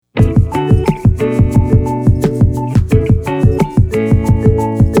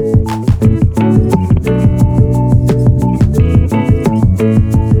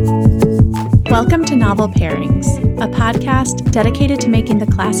dedicated to making the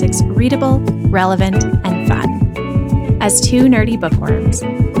classics readable, relevant, and fun. As two nerdy bookworms,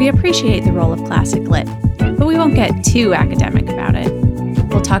 we appreciate the role of classic lit, but we won't get too academic about it.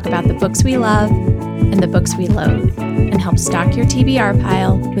 We'll talk about the books we love and the books we loathe, and help stock your TBR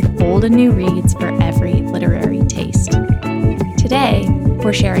pile with old and new reads for every literary taste. Today,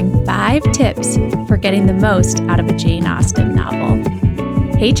 we're sharing 5 tips for getting the most out of a Jane Austen novel.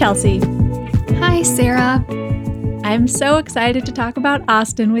 Hey, Chelsea. Hi, Sarah. I'm so excited to talk about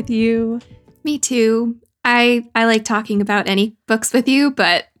Austen with you. Me too. I like talking about any books with you,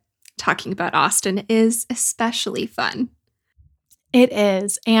 but talking about Austen is especially fun. It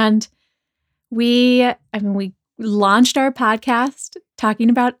is. And we launched our podcast talking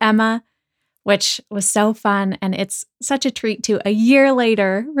about Emma, which was so fun. And it's such a treat to, a year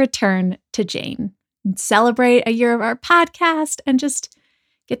later, return to Jane and celebrate a year of our podcast and just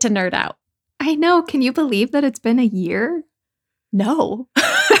get to nerd out. I know. Can you believe that it's been a year? No.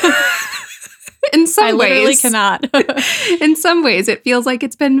 In some ways. I literally cannot. In some ways, it feels like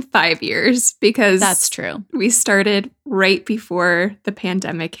it's been 5 years because that's true. We started right before the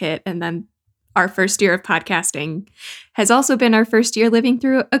pandemic hit, and then our first year of podcasting has also been our first year living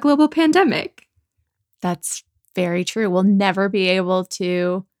through a global pandemic. That's very true. We'll never be able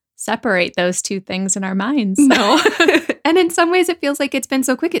to separate those two things in our minds. No. And in some ways, it feels like it's been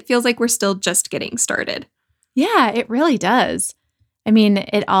so quick. It feels like we're still just getting started. Yeah, it really does. I mean,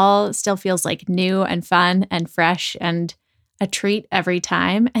 it all still feels like new and fun and fresh and a treat every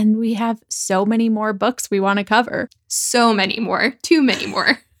time. And we have so many more books we want to cover. So many more. Too many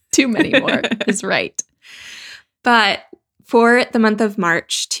more. Too many more is right. But for the month of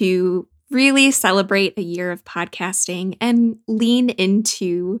March, to really celebrate a year of podcasting and lean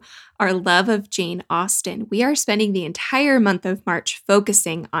into our love of Jane Austen, we are spending the entire month of March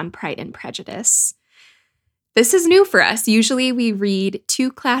focusing on Pride and Prejudice. This is new for us. Usually we read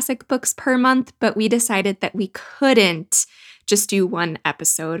 2 classic books per month, but we decided that we couldn't just do one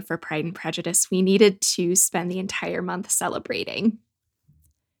episode for Pride and Prejudice. We needed to spend the entire month celebrating.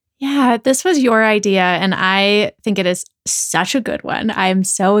 Yeah, this was your idea, and I think it is such a good one. I'm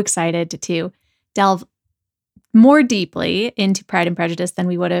so excited to delve more deeply into Pride and Prejudice than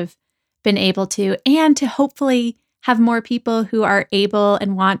we would have been able to, and to hopefully have more people who are able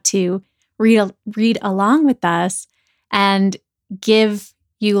and want to read along with us and give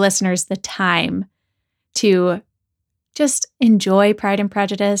you listeners the time to just enjoy Pride and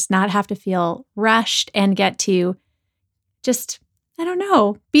Prejudice, not have to feel rushed, and get to just, I don't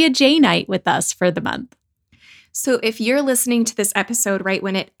know, be a Janeite with us for the month. So if you're listening to this episode right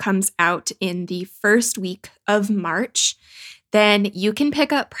when it comes out in the first week of March, then you can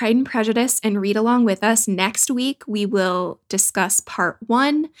pick up Pride and Prejudice and read along with us. Next week, we will discuss part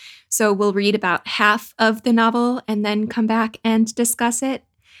 1. So we'll read about half of the novel and then come back and discuss it.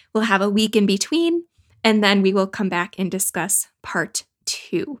 We'll have a week in between, and then we will come back and discuss part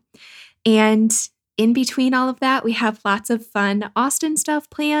 2. And in between all of that, we have lots of fun Austen stuff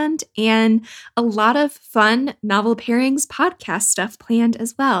planned and a lot of fun Novel Pairings podcast stuff planned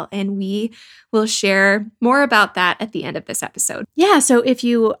as well. And we will share more about that at the end of this episode. Yeah, so if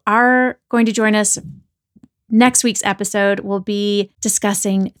you are going to join us, next week's episode will be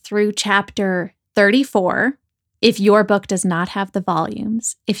discussing through chapter 34. If your book does not have the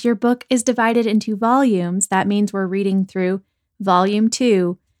volumes. If your book is divided into volumes, that means we're reading through volume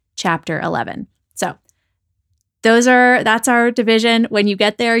 2, chapter 11. So that's our division. When you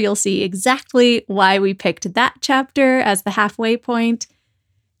get there, you'll see exactly why we picked that chapter as the halfway point.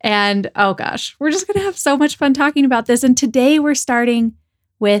 And oh gosh, we're just going to have so much fun talking about this. And today we're starting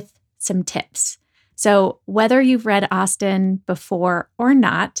with some tips. So whether you've read Austen before or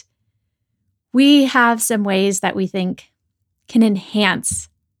not, we have some ways that we think can enhance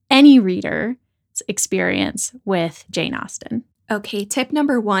any reader's experience with Jane Austen. Okay, tip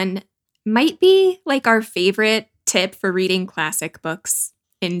number 1 might be like our favorite tip for reading classic books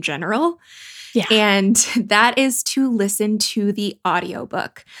in general. Yeah. And that is to listen to the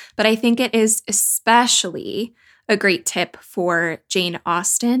audiobook. But I think it is especially a great tip for Jane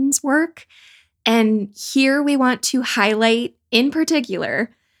Austen's work. And here we want to highlight in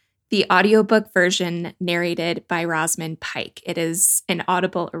particular the audiobook version narrated by Rosamund Pike. It is an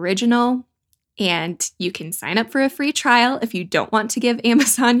Audible original. And you can sign up for a free trial if you don't want to give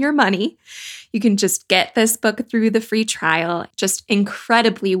Amazon your money. You can just get this book through the free trial. Just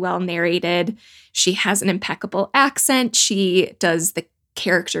incredibly well narrated. She has an impeccable accent. She does the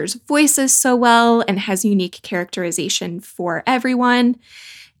characters' voices so well and has unique characterization for everyone.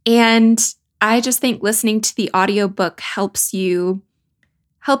 And I just think listening to the audiobook helps you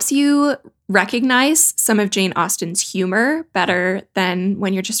Helps you recognize some of Jane Austen's humor better than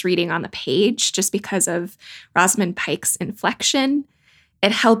when you're just reading on the page, just because of Rosamund Pike's inflection.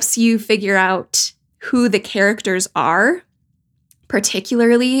 It helps you figure out who the characters are,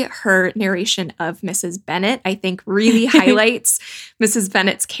 particularly her narration of Mrs. Bennet, I think really highlights Mrs.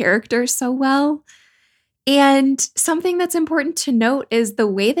 Bennet's character so well. And something that's important to note is the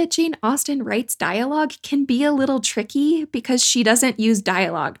way that Jane Austen writes dialogue can be a little tricky because she doesn't use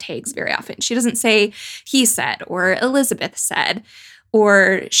dialogue tags very often. She doesn't say he said or Elizabeth said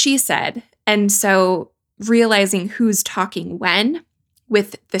or she said. And so realizing who's talking when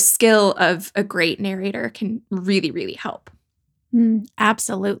with the skill of a great narrator can really, really help.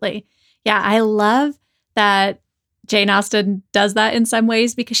 Absolutely. Yeah, I love that Jane Austen does that in some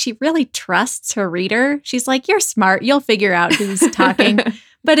ways because she really trusts her reader. She's like, you're smart. You'll figure out who's talking.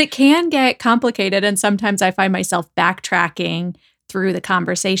 But it can get complicated. And sometimes I find myself backtracking through the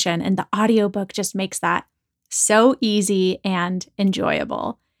conversation. And the audiobook just makes that so easy and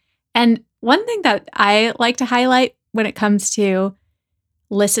enjoyable. And one thing that I like to highlight when it comes to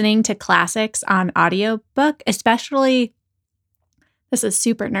listening to classics on audiobook, especially, this is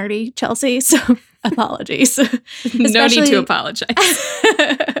super nerdy, Chelsea, so apologies. No need to apologize.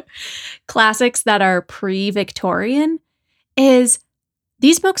 Classics that are pre-Victorian is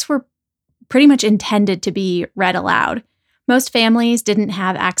these books were pretty much intended to be read aloud. Most families didn't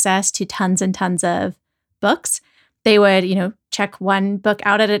have access to tons and tons of books. They would, check one book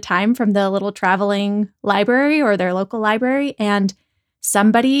out at a time from the little traveling library or their local library, and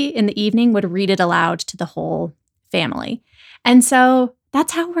somebody in the evening would read it aloud to the whole family. And so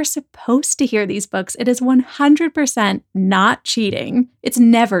that's how we're supposed to hear these books. It is 100% not cheating. It's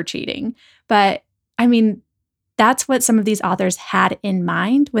never cheating. But I mean, that's what some of these authors had in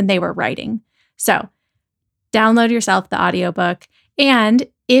mind when they were writing. So download yourself the audiobook. And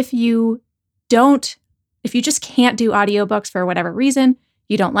if you just can't do audiobooks for whatever reason,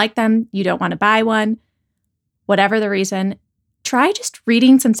 you don't like them, you don't want to buy one, whatever the reason, try just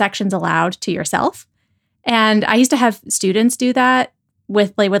reading some sections aloud to yourself. And I used to have students do that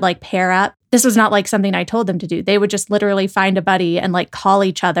they would pair up. This was not something I told them to do. They would just literally find a buddy and call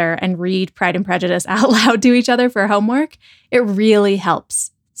each other and read Pride and Prejudice out loud to each other for homework. It really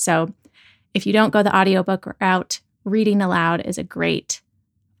helps. So if you don't go the audiobook route, reading aloud is a great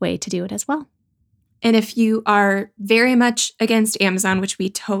way to do it as well. And if you are very much against Amazon, which we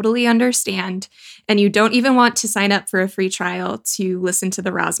totally understand, and you don't even want to sign up for a free trial to listen to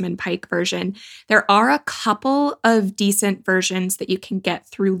the Rosamund Pike version, there are a couple of decent versions that you can get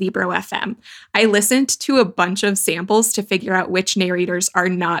through Libro FM. I listened to a bunch of samples to figure out which narrators are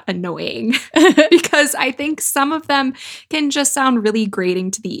not annoying because I think some of them can just sound really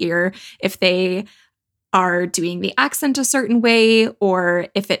grating to the ear if they are doing the accent a certain way, or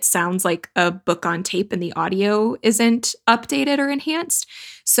if it sounds like a book on tape and the audio isn't updated or enhanced.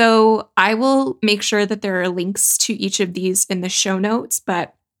 So I will make sure that there are links to each of these in the show notes,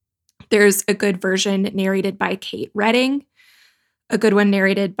 but there's a good version narrated by Kate Redding, a good one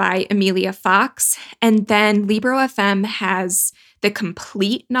narrated by Amelia Fox, and then Libro FM has the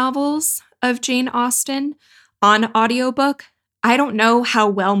complete novels of Jane Austen on audiobook. I don't know how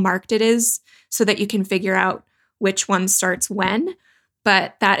well marked it is so that you can figure out which one starts when,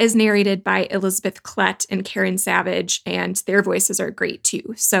 but that is narrated by Elizabeth Klett and Karen Savage, and their voices are great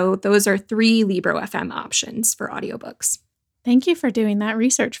too. So those are 3 Libro FM options for audiobooks. Thank you for doing that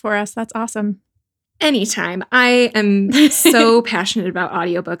research for us. That's awesome. Anytime. I am so passionate about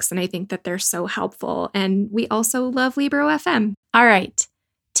audiobooks, and I think that they're so helpful. And we also love Libro FM. All right.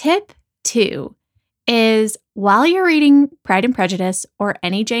 Tip 2 is while you're reading Pride and Prejudice or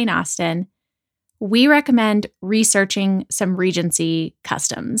any Jane Austen, we recommend researching some Regency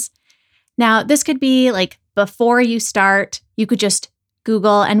customs. Now, this could be before you start, you could just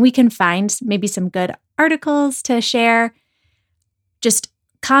Google and we can find maybe some good articles to share, just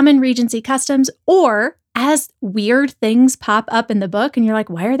common Regency customs, or as weird things pop up in the book and you're like,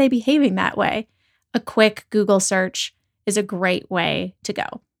 why are they behaving that way? A quick Google search is a great way to go.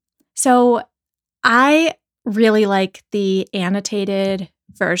 So I really like the annotated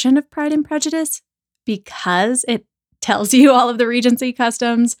version of Pride and Prejudice because it tells you all of the Regency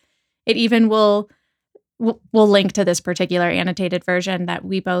customs. It even will link to this particular annotated version that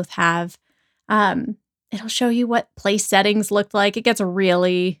we both have. It'll show you what place settings looked like. It gets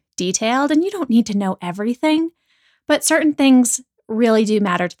really detailed, and you don't need to know everything, but certain things really do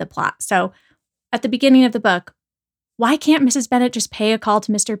matter to the plot. So at the beginning of the book, why can't Mrs. Bennet just pay a call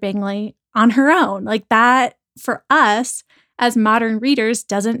to Mr. Bingley on her own? That, for us as modern readers,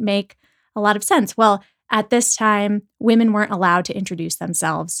 doesn't make a lot of sense. Well, at this time, women weren't allowed to introduce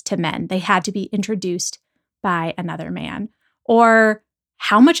themselves to men. They had to be introduced by another man. Or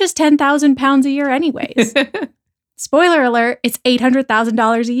how much is 10,000 pounds a year anyways? Spoiler alert, it's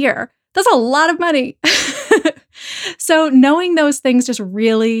 $800,000 a year. That's a lot of money. So knowing those things just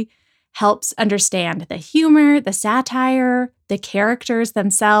really helps understand the humor, the satire, the characters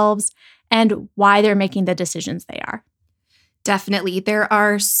themselves, and why they're making the decisions they are. Definitely. There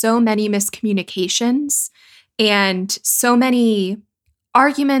are so many miscommunications and so many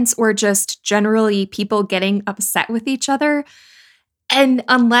arguments or just generally people getting upset with each other. And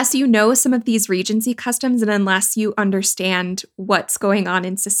unless you know some of these Regency customs and unless you understand what's going on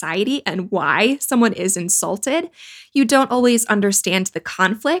in society and why someone is insulted, you don't always understand the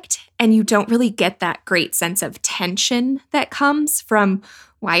conflict and you don't really get that great sense of tension that comes from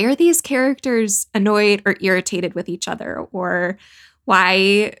why are these characters annoyed or irritated with each other, or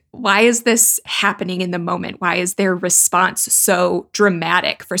why is this happening in the moment? Why is their response so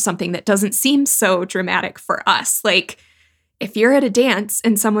dramatic for something that doesn't seem so dramatic for us? Like, if you're at a dance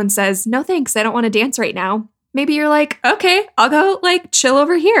and someone says, "No, thanks, I don't want to dance right now," maybe you're like, "Okay, I'll go like chill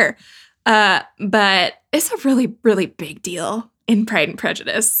over here." But it's a really, really big deal in Pride and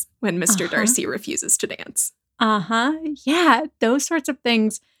Prejudice when Mr. Darcy refuses to dance. Yeah, those sorts of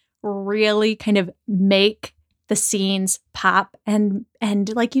things really kind of make the scenes pop and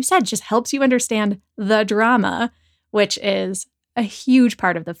like you said, just helps you understand the drama, which is a huge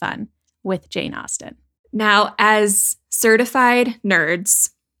part of the fun with Jane Austen. Now, as certified nerds,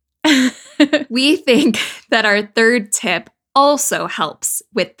 we think that our third tip also helps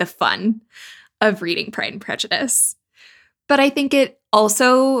with the fun of reading Pride and Prejudice. But I think it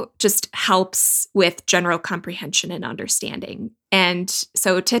also just helps with general comprehension and understanding. And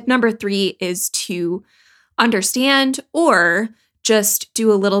so tip number 3 is to understand or just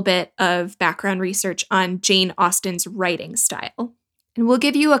do a little bit of background research on Jane Austen's writing style. And we'll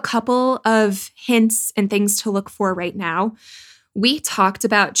give you a couple of hints and things to look for right now. We talked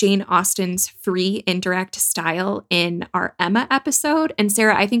about Jane Austen's free indirect style in our Emma episode. And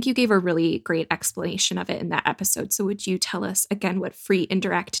Sarah, I think you gave a really great explanation of it in that episode. So would you tell us again what free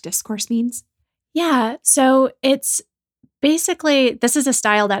indirect discourse means? Yeah, so it's basically, this is a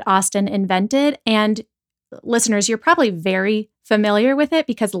style that Austen invented. And listeners, you're probably very familiar with it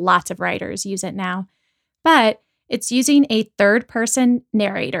because lots of writers use it now. But it's using a third-person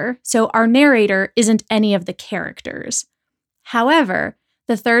narrator. So our narrator isn't any of the characters. However,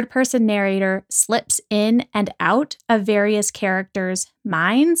 the third-person narrator slips in and out of various characters'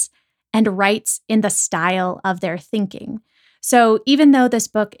 minds and writes in the style of their thinking. So even though this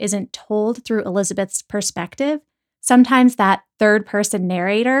book isn't told through Elizabeth's perspective, sometimes that third-person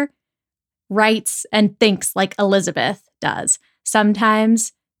narrator writes and thinks like Elizabeth does.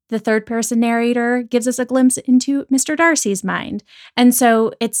 Sometimes the third-person narrator gives us a glimpse into Mr. Darcy's mind. And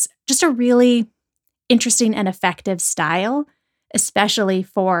so it's just a really interesting and effective style, especially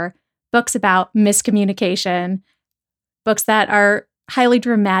for books about miscommunication, books that are highly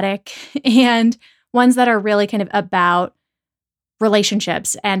dramatic, and ones that are really kind of about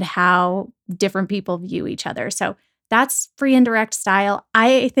relationships and how different people view each other. So that's free indirect style.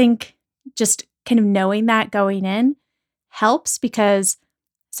 I think just kind of knowing that going in helps because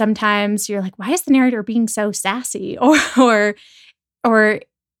sometimes you're like, why is the narrator being so sassy? Or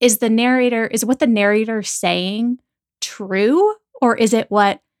is what the narrator saying true? Or is it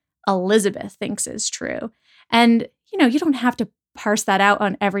what Elizabeth thinks is true? And, you don't have to parse that out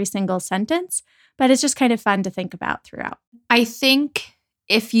on every single sentence, but it's just kind of fun to think about throughout. I think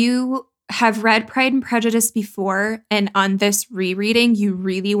if you have read Pride and Prejudice before and on this rereading, you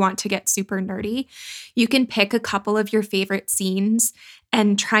really want to get super nerdy, you can pick a couple of your favorite scenes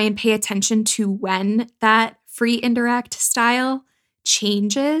and try and pay attention to when that free indirect style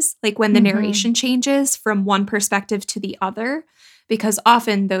changes, like when the narration changes from one perspective to the other, because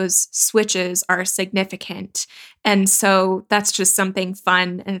often those switches are significant. And so that's just something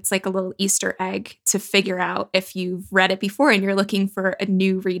fun. And it's like a little Easter egg to figure out if you've read it before and you're looking for a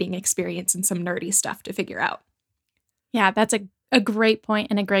new reading experience and some nerdy stuff to figure out. Yeah, that's a great point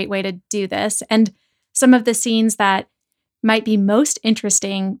and a great way to do this. And some of the scenes that might be most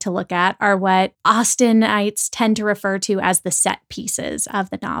interesting to look at are what Austenites tend to refer to as the set pieces of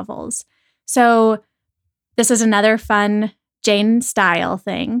the novels. So this is another fun Jane style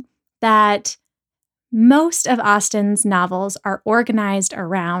thing that most of Austen's novels are organized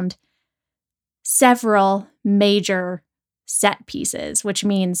around several major set pieces, which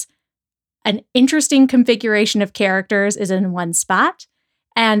means an interesting configuration of characters is in one spot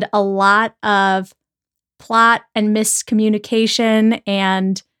and a lot of plot and miscommunication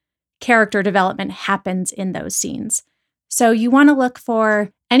and character development happens in those scenes. So you want to look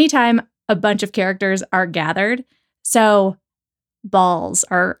for anytime a bunch of characters are gathered. So balls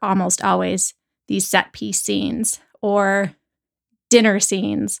are almost always these set piece scenes, or dinner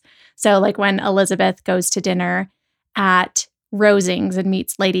scenes. So like when Elizabeth goes to dinner at Rosings and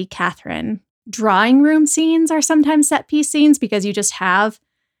meets Lady Catherine. Drawing room scenes are sometimes set piece scenes because you just have,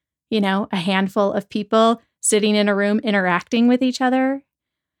 a handful of people sitting in a room interacting with each other.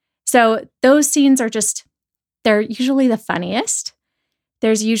 So those scenes they're usually the funniest.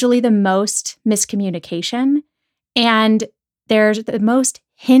 There's usually the most miscommunication, and there's the most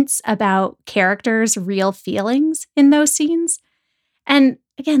hints about characters' real feelings in those scenes. And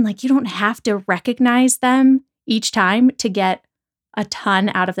again, you don't have to recognize them each time to get a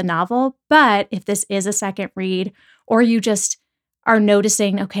ton out of the novel. But if this is a second read, or you just are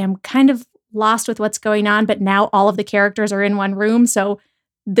noticing, okay, I'm kind of lost with what's going on, but now all of the characters are in one room. So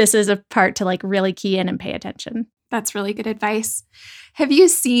this is a part to really key in and pay attention. That's really good advice. Have you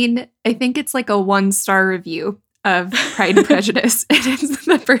seen, I think it's a 1-star review of Pride and Prejudice. And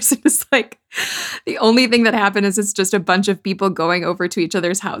the person is the only thing that happened is it's just a bunch of people going over to each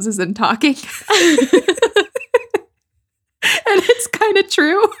other's houses and talking. And it's kind of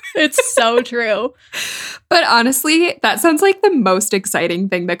true. It's so true. But honestly, that sounds like the most exciting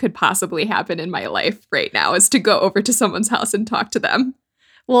thing that could possibly happen in my life right now, is to go over to someone's house and talk to them.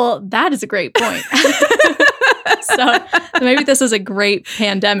 Well, that is a great point. So maybe this is a great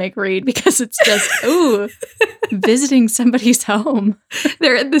pandemic read, because it's just, visiting somebody's home.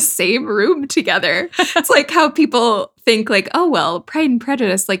 They're in the same room together. It's like how people think oh, well, Pride and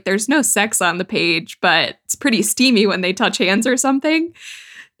Prejudice, there's no sex on the page, but it's pretty steamy when they touch hands or something.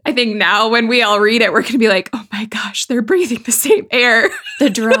 I think now when we all read it, we're going to be oh my gosh, they're breathing the same air. The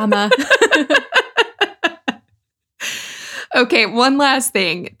drama. Okay, one last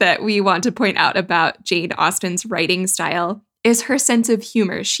thing that we want to point out about Jane Austen's writing style is her sense of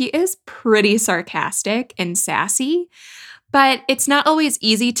humor. She is pretty sarcastic and sassy, but it's not always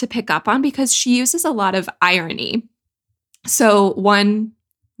easy to pick up on because she uses a lot of irony. So one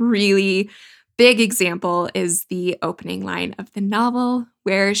really big example is the opening line of the novel,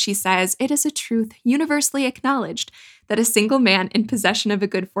 where she says, "It is a truth universally acknowledged that a single man in possession of a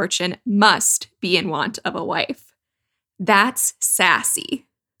good fortune must be in want of a wife." That's sassy,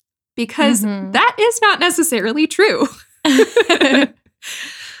 because that is not necessarily true.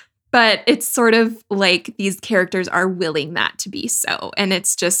 But it's sort of these characters are willing that to be so. And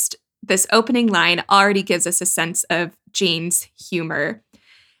it's just, this opening line already gives us a sense of Jane's humor.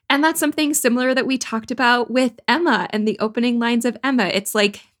 And that's something similar that we talked about with Emma and the opening lines of Emma. It's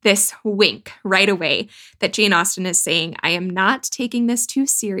this wink right away that Jane Austen is saying, I am not taking this too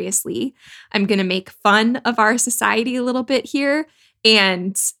seriously. I'm going to make fun of our society a little bit here.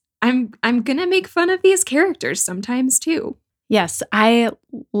 And I'm going to make fun of these characters sometimes too. Yes, I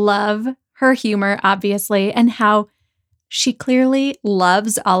love her humor, obviously, and how she clearly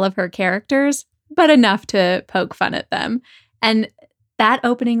loves all of her characters, but enough to poke fun at them. And that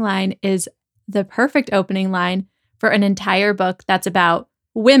opening line is the perfect opening line for an entire book that's about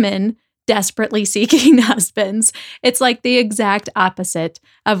women desperately seeking husbands. It's the exact opposite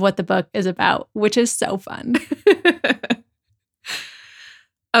of what the book is about, which is so fun.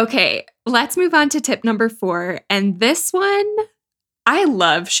 Okay, let's move on to tip number 4. And this one, I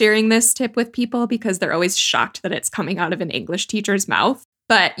love sharing this tip with people because they're always shocked that it's coming out of an English teacher's mouth.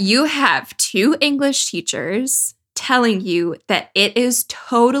 But you have 2 English teachers telling you that it is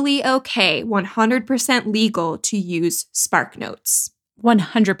totally okay, 100% legal to use SparkNotes.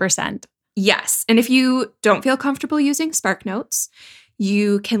 100%. Yes. And if you don't feel comfortable using SparkNotes,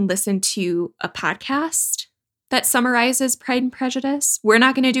 you can listen to a podcast that summarizes Pride and Prejudice. We're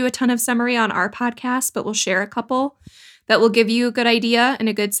not going to do a ton of summary on our podcast, but we'll share a couple that will give you a good idea and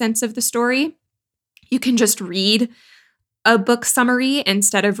a good sense of the story. You can just read a book summary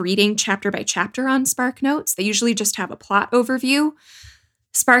instead of reading chapter by chapter on SparkNotes. They usually just have a plot overview.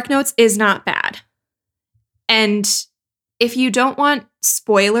 SparkNotes is not bad. And if you don't want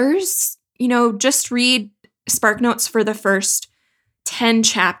spoilers, just read SparkNotes for the first 10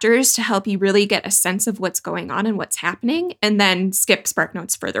 chapters to help you really get a sense of what's going on and what's happening, and then skip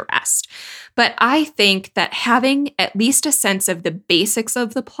SparkNotes for the rest. But I think that having at least a sense of the basics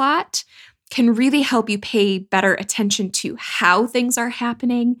of the plot can really help you pay better attention to how things are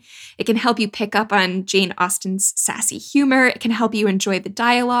happening. It can help you pick up on Jane Austen's sassy humor. It can help you enjoy the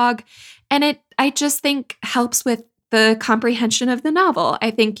dialogue. And I just think helps with the comprehension of the novel. I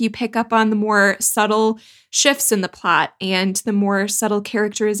think you pick up on the more subtle shifts in the plot and the more subtle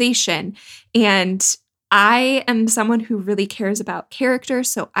characterization. And I am someone who really cares about character,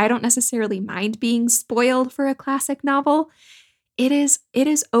 so I don't necessarily mind being spoiled for a classic novel. It is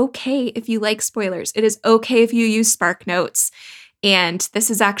okay if you like spoilers. It is okay if you use Spark Notes. And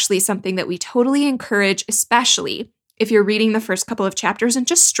this is actually something that we totally encourage, especially if you're reading the first couple of chapters and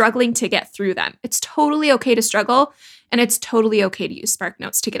just struggling to get through them. It's totally okay to struggle, and it's totally okay to use Spark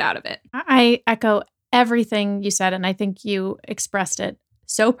Notes to get out of it. I echo everything you said, and I think you expressed it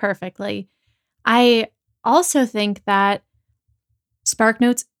so perfectly. I also think that Spark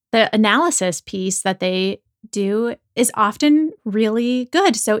Notes, the analysis piece that they do, is often really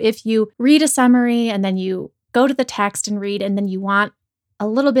good. So if you read a summary and then you go to the text and read, and then you want a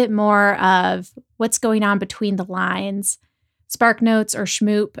little bit more of what's going on between the lines, Spark Notes or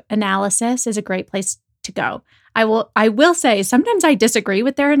Shmoop analysis is a great place to go. I will say sometimes I disagree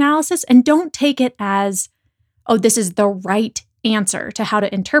with their analysis, and don't take it as, oh, this is the right answer to how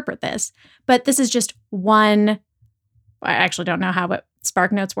to interpret this. But this is just one. I actually don't know how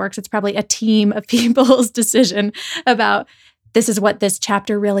Spark Notes works. It's probably a team of people's decision about this is what this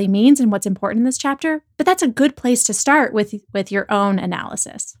chapter really means and what's important in this chapter. But that's a good place to start with your own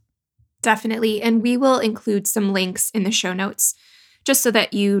analysis. Definitely. And we will include some links in the show notes just so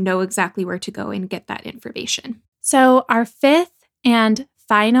that you know exactly where to go and get that information. So our fifth and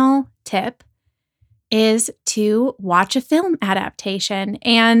final tip is to watch a film adaptation.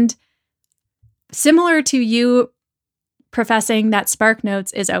 And similar to you professing that Spark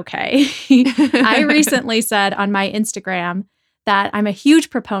Notes is okay, I recently said on my Instagram that I'm a huge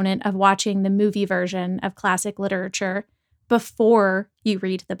proponent of watching the movie version of classic literature before you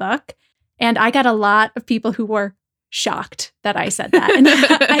read the book. And I got a lot of people who were shocked that I said that.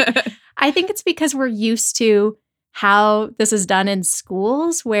 And I think it's because we're used to how this is done in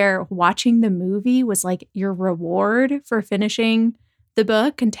schools, where watching the movie was like your reward for finishing the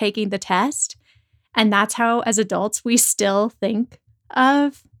book and taking the test. And that's how, as adults, we still think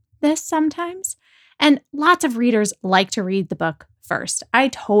of this sometimes. And lots of readers like to read the book first. I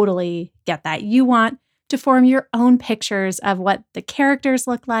totally get that. You want to form your own pictures of what the characters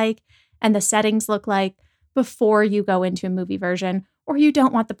look like and the settings look like before you go into a movie version, or you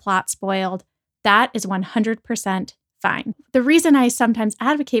don't want the plot spoiled. That is 100% fine. The reason I sometimes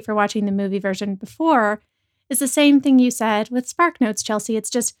advocate for watching the movie version before is the same thing you said with Spark Notes, Chelsea. It's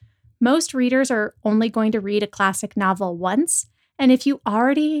just most readers are only going to read a classic novel once. And if you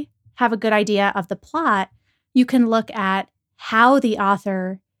already have a good idea of the plot, you can look at how the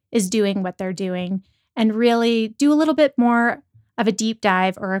author is doing what they're doing and really do a little bit more of a deep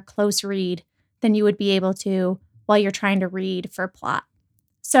dive or a close read than you would be able to while you're trying to read for plot.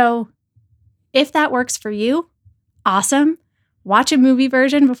 So if that works for you, awesome. Watch a movie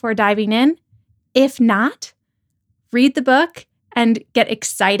version before diving in. If not, read the book and get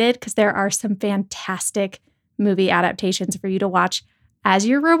excited because there are some fantastic movie adaptations for you to watch as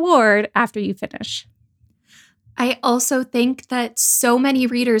your reward after you finish. I also think that so many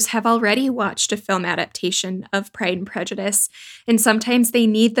readers have already watched a film adaptation of Pride and Prejudice, and sometimes they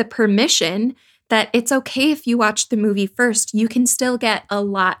need the permission that it's okay if you watch the movie first. You can still get a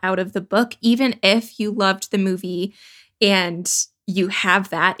lot out of the book, even if you loved the movie and you have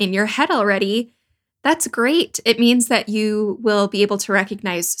that in your head already. That's great. It means that you will be able to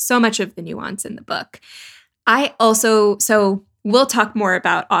recognize so much of the nuance in the book. We'll talk more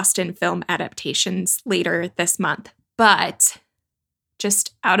about Austen film adaptations later this month, but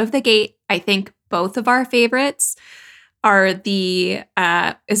just out of the gate, I think both of our favorites are the,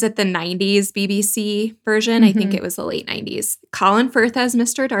 is it the 90s BBC version? I think it was the late 90s. Colin Firth as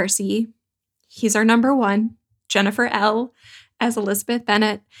Mr. Darcy. He's our number one. Jennifer L. as Elizabeth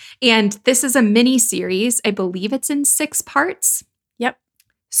Bennet. And this is a mini series. I believe it's in 6 parts. Yep.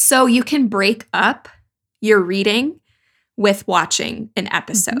 So you can break up your reading with watching an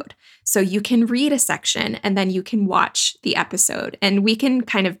episode. So you can read a section and then you can watch the episode. And we can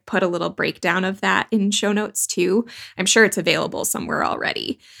kind of put a little breakdown of that in show notes too. I'm sure it's available somewhere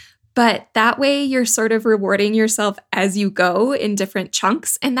already. But that way you're sort of rewarding yourself as you go in different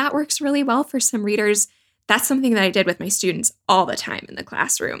chunks. And that works really well for some readers. That's something that I did with my students all the time in the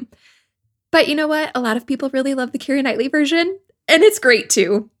classroom. But you know what? A lot of people really love the Keira Knightley version, and it's great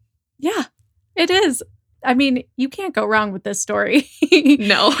too. Yeah, it is. I mean, you can't go wrong with this story.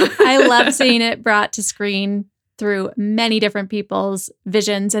 No. I love seeing it brought to screen through many different people's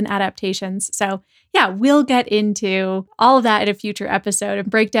visions and adaptations. So yeah, we'll get into all of that in a future episode and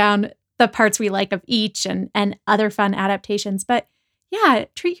break down the parts we like of each and other fun adaptations. But yeah,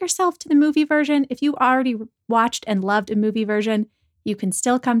 treat yourself to the movie version. If you already watched and loved a movie version, you can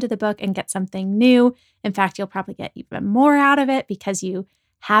still come to the book and get something new. In fact, you'll probably get even more out of it because you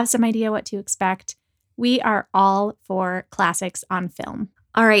have some idea what to expect. We are all for classics on film.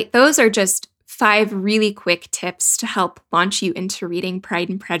 All right, those are just 5 really quick tips to help launch you into reading Pride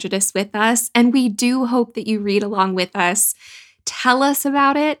and Prejudice with us. And we do hope that you read along with us. Tell us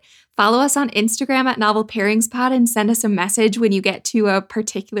about it. Follow us on Instagram at Novel Pairings Pod and send us a message when you get to a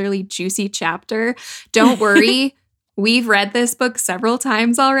particularly juicy chapter. Don't worry. We've read this book several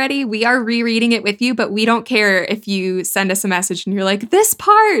times already. We are rereading it with you, but we don't care if you send us a message and you're like, this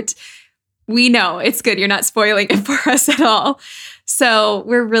part. We know it's good. You're not spoiling it for us at all. So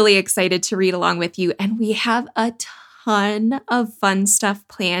we're really excited to read along with you. And we have a ton of fun stuff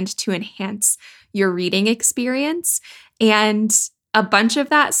planned to enhance your reading experience. And a bunch of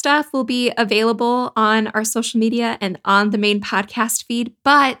that stuff will be available on our social media and on the main podcast feed.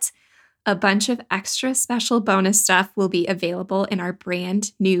 But a bunch of extra special bonus stuff will be available in our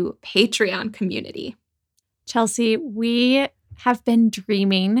brand new Patreon community. Chelsea, we have been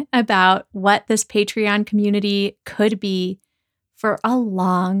dreaming about what this Patreon community could be for a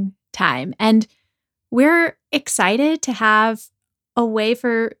long time. And we're excited to have a way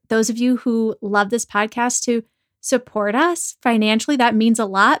for those of you who love this podcast to support us financially. That means a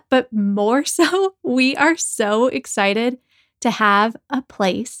lot, but more so, we are so excited to have a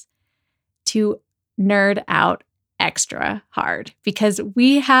place to nerd out extra hard because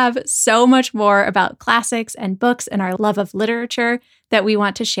we have so much more about classics and books and our love of literature that we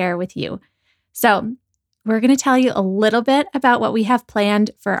want to share with you. So we're going to tell you a little bit about what we have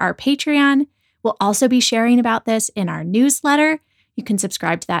planned for our Patreon. We'll also be sharing about this in our newsletter. You can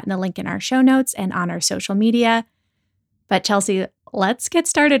subscribe to that in the link in our show notes and on our social media. But Chelsea, let's get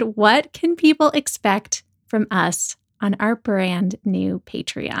started. What can people expect from us on our brand new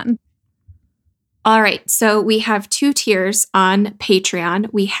Patreon? All right, so we have 2 tiers on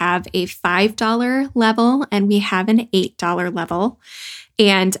Patreon. We have a $5 level and we have an $8 level.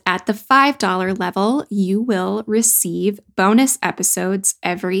 And at the $5 level, you will receive bonus episodes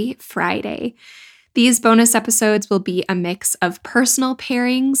every Friday. These bonus episodes will be a mix of personal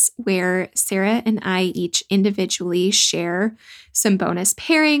pairings where Sarah and I each individually share some bonus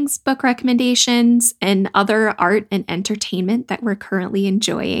pairings, book recommendations, and other art and entertainment that we're currently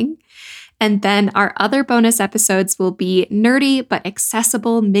enjoying. And then our other bonus episodes will be nerdy but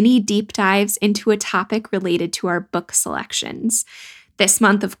accessible mini deep dives into a topic related to our book selections. This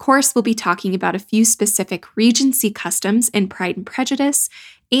month, of course, we'll be talking about a few specific Regency customs in Pride and Prejudice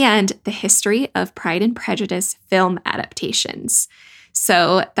and the history of Pride and Prejudice film adaptations.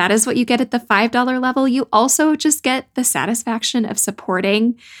 So that is what you get at the $5 level. You also just get the satisfaction of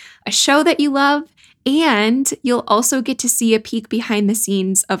supporting a show that you love. And you'll also get to see a peek behind the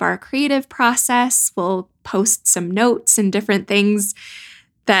scenes of our creative process. We'll post some notes and different things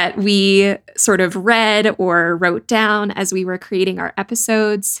that we sort of read or wrote down as we were creating our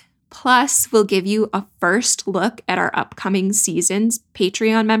episodes. Plus, we'll give you a first look at our upcoming seasons.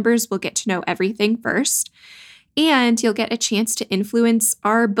 Patreon members will get to know everything first. And you'll get a chance to influence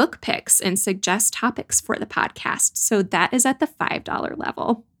our book picks and suggest topics for the podcast. So that is at the $5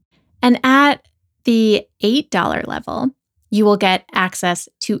 level. And at the $8 level, you will get access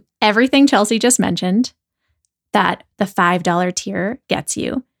to everything Chelsea just mentioned that the $5 tier gets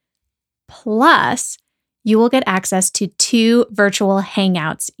you. Plus, you will get access to 2 virtual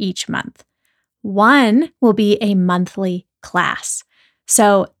hangouts each month. One will be a monthly class.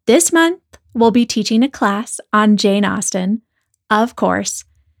 So this month, we'll be teaching a class on Jane Austen, of course.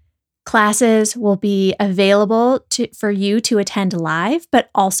 Classes will be available for you to attend live,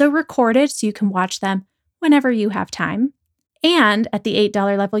 but also recorded so you can watch them whenever you have time. And at the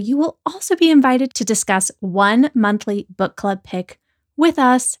 $8 level, you will also be invited to discuss one monthly book club pick with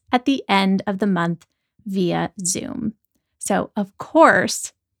us at the end of the month via Zoom. So, of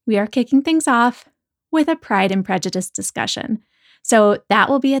course, we are kicking things off with a Pride and Prejudice discussion. So that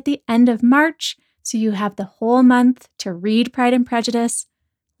will be at the end of March. So you have the whole month to read Pride and Prejudice,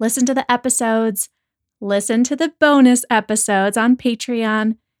 listen to the episodes, listen to the bonus episodes on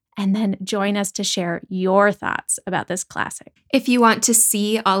Patreon, and then join us to share your thoughts about this classic. If you want to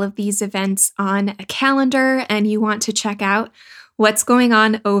see all of these events on a calendar and you want to check out what's going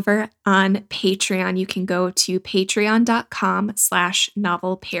on over on Patreon, you can go to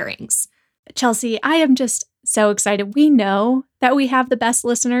patreon.com/novel pairings. Chelsea, I am just so excited. We know that we have the best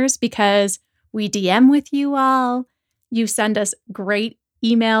listeners because we DM with you all. You send us great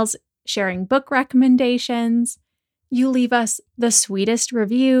emails sharing book recommendations. You leave us the sweetest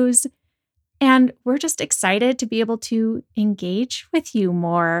reviews. And we're just excited to be able to engage with you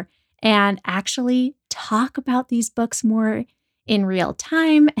more and actually talk about these books more in real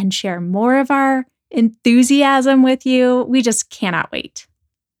time and share more of our enthusiasm with you. We just cannot wait.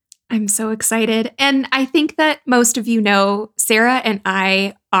 I'm so excited. And I think that most of you know Sarah and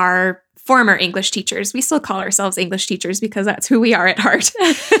I are former English teachers. We still call ourselves English teachers because that's who we are at heart.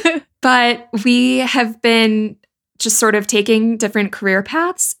 But we have been just sort of taking different career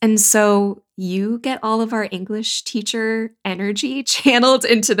paths. And so you get all of our English teacher energy channeled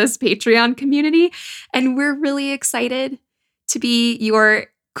into this Patreon community. And we're really excited to be your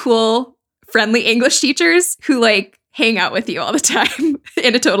cool, friendly English teachers who like hang out with you all the time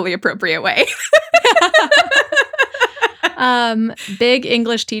in a totally appropriate way. Big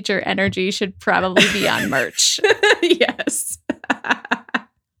English teacher energy should probably be on merch. Yes.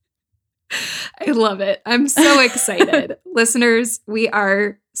 I love it. I'm so excited. Listeners, we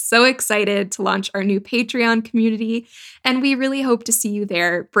are so excited to launch our new Patreon community, and we really hope to see you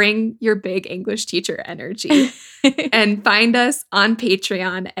there. Bring your big English teacher energy and find us on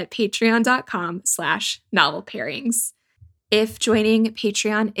Patreon at patreon.com/novel pairings. If joining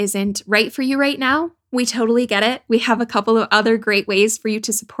Patreon isn't right for you right now, we totally get it. We have a couple of other great ways for you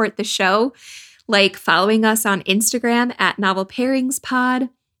to support the show, like following us on Instagram at Novel Pairings Pod,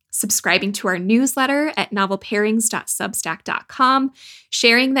 subscribing to our newsletter at novelpairings.substack.com,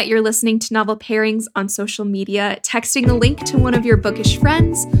 sharing that you're listening to Novel Pairings on social media, texting the link to one of your bookish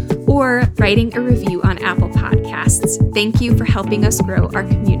friends, or writing a review on Apple Podcasts. Thank you for helping us grow our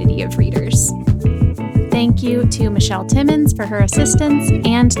community of readers. Thank you to Michelle Timmons for her assistance,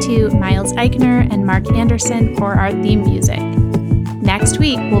 and to Miles Eichner and Mark Anderson for our theme music. Next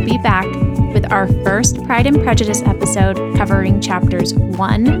week, we'll be back with our first Pride and Prejudice episode covering chapters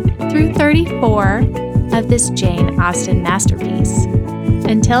 1 through 34 of this Jane Austen masterpiece.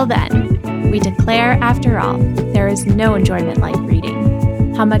 Until then, we declare, after all, there is no enjoyment like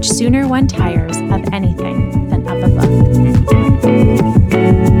reading. How much sooner one tires of anything than of a book.